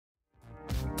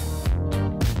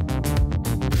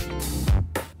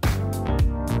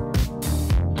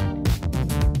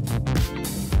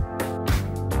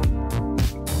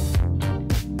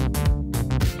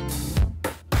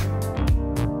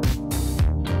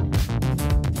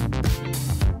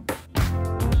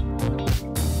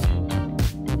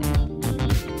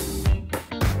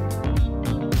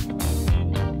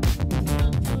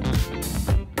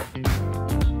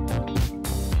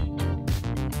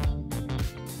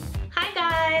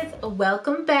guys,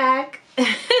 welcome back.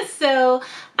 So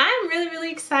I'm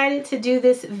really excited to do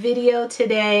this video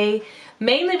today,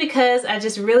 mainly because I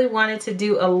just really wanted to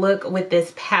do a look with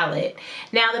this palette.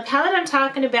 Now the palette I'm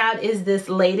talking about is this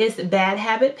latest Bad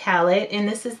Habit palette, and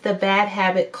this is the Bad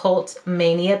Habit Cult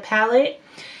Mania palette.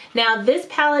 Now this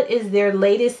palette is their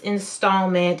latest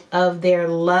installment of their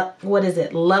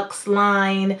Luxe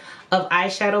line of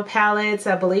eyeshadow palettes.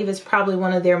 I believe it's probably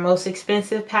one of their most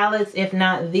expensive palettes, if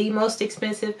not the most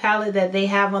expensive palette that they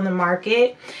have on the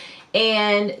market.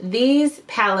 And these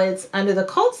palettes under the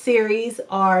Cult series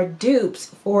are dupes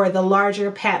for the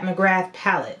larger Pat McGrath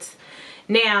palettes.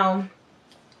 Now,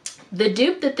 the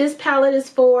dupe that this palette is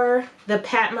for, the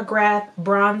Pat McGrath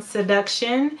Bronze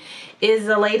Seduction, is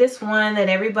the latest one that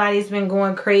everybody's been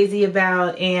going crazy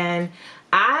about, and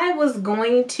I was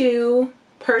going to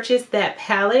purchase that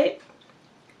palette,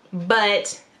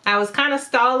 but I was kind of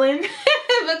stalling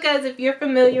because if you're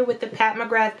familiar with the Pat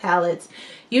McGrath palettes,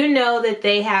 you know that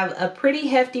they have a pretty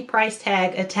hefty price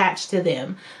tag attached to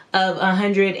them of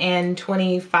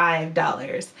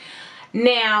 $125.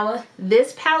 Now,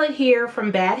 this palette here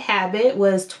from Bad Habit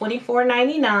was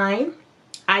 $24.99.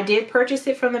 I did purchase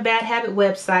it from the Bad Habit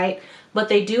website, but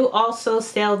they do also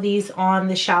sell these on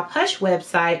the Shop Hush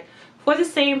website for the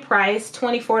same price,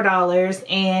 $24.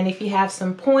 And if you have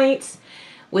some points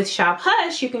with Shop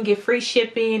Hush, you can get free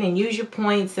shipping and use your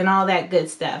points and all that good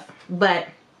stuff. But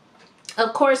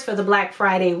of course, for the Black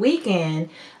Friday weekend,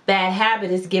 Bad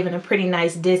Habit is giving a pretty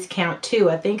nice discount too.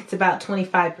 I think it's about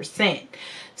 25%.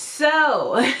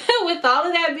 So with all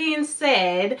of that being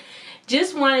said,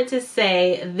 just wanted to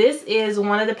say this is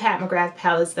one of the Pat McGrath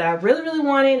palettes that I really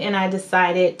wanted, and I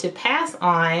decided to pass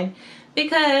on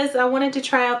because I wanted to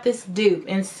try out this dupe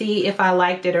and see if I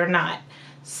liked it or not.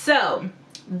 So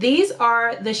these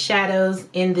are the shadows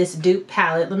in this dupe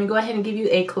palette. Let me go ahead and give you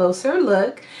a closer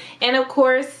look. And of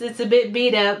course, it's a bit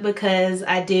beat up because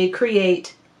I did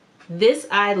create this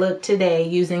eye look today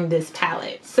using this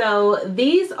palette. So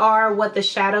these are what the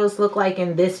shadows look like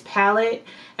in this palette.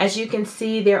 As you can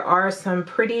see, there are some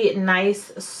pretty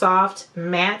nice soft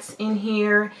mattes in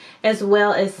here, as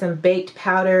well as some baked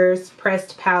powders,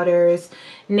 pressed powders.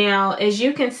 Now, as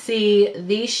you can see,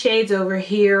 these shades over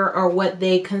here are what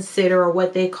they consider, or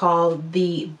what they call,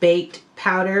 the baked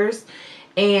powders,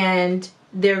 and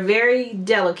they're very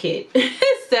delicate.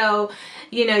 So,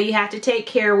 you know, you have to take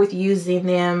care with using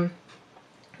them.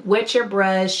 Wet your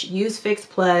brush, use Fix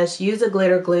Plus, use a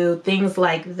glitter glue, things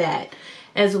like that.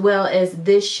 As well as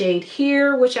this shade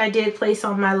here, which I did place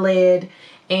on my lid,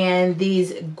 and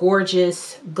these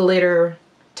gorgeous glitter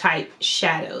type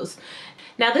shadows.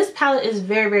 Now this palette is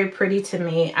very pretty to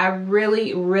me. I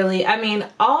really, I mean,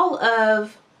 all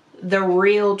of the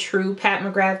real true Pat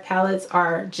McGrath palettes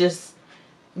are just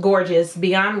gorgeous,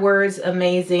 beyond words,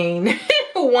 amazing,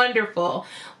 wonderful.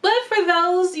 But for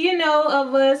those, you know,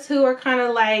 of us who are kind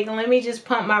of like, let me just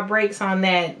pump my brakes on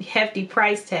that hefty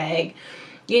price tag,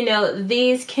 you know,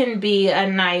 these can be a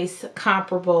nice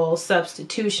comparable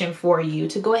substitution for you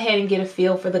to go ahead and get a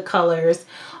feel for the colors.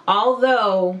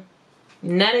 Although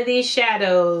none of these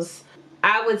shadows,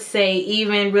 I would say,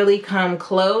 even really come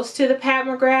close to the Pat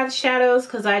McGrath shadows,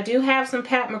 because I do have some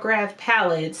Pat McGrath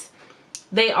palettes.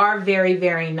 They are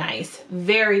very nice,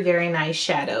 very nice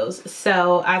shadows.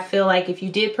 So I feel like if you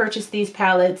did purchase these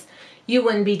palettes, you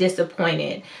wouldn't be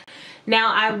disappointed.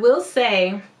 Now I will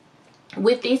say,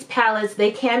 with these palettes,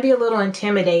 they can be a little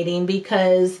intimidating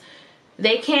because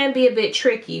they can be a bit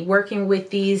tricky working with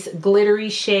these glittery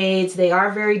shades. They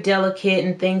are very delicate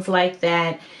and things like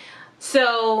that.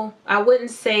 So I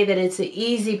wouldn't say that it's an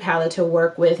easy palette to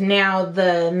work with. Now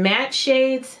the matte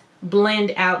shades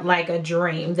blend out like a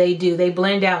dream. They do. They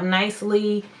blend out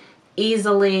nicely,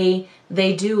 easily.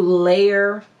 They do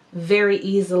layer very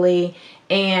easily,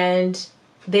 and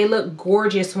they look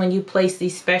gorgeous when you place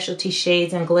these specialty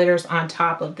shades and glitters on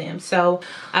top of them. So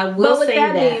I will say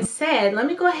that. With that being said, let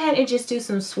me go ahead and just do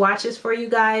some swatches for you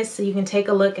guys so you can take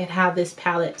a look at how this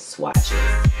palette swatches.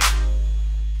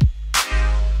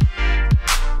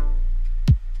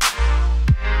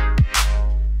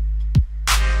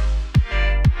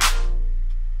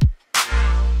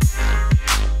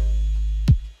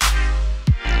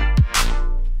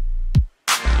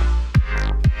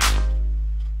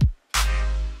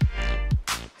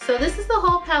 So this is the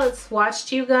whole palette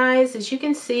swatched, you guys. As you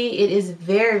can see, it is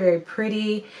very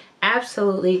pretty,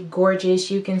 absolutely gorgeous.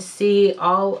 You can see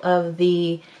all of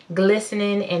the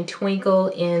glistening and twinkle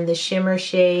in the shimmer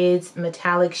shades,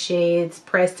 metallic shades,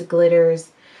 pressed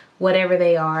glitters, whatever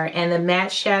they are. And the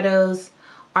matte shadows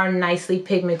are nicely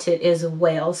pigmented as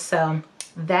well. So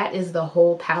that is the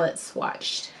whole palette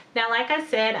swatched. Now, like I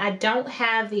said, I don't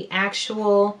have the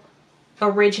actual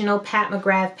original Pat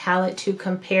McGrath palette to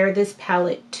compare this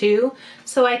palette to,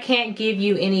 so I can't give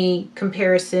you any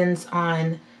comparisons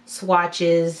on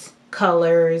swatches,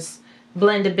 colors,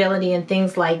 blendability, and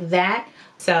things like that.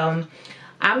 So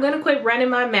I'm gonna quit running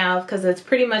my mouth because that's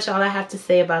pretty much all I have to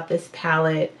say about this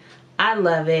palette. I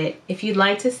love it. If you'd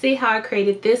like to see how I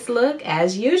created this look,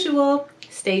 as usual,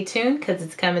 stay tuned because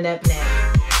it's coming up next.